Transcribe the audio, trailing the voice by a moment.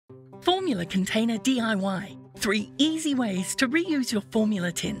Formula Container DIY. 3 easy ways to reuse your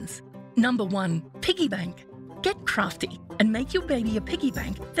formula tins. Number 1. Piggy bank. Get crafty and make your baby a piggy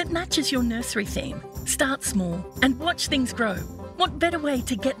bank that matches your nursery theme. Start small and watch things grow. What better way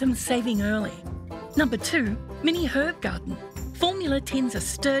to get them saving early? Number 2. Mini herb garden. Formula tins are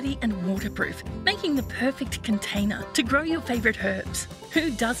sturdy and waterproof, making the perfect container to grow your favourite herbs.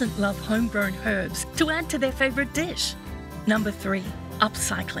 Who doesn't love homegrown herbs to add to their favourite dish? Number 3.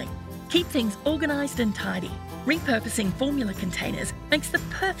 Upcycling. Keep things organised and tidy. Repurposing formula containers makes the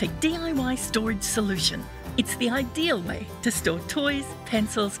perfect DIY storage solution. It's the ideal way to store toys,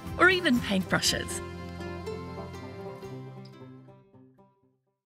 pencils, or even paintbrushes.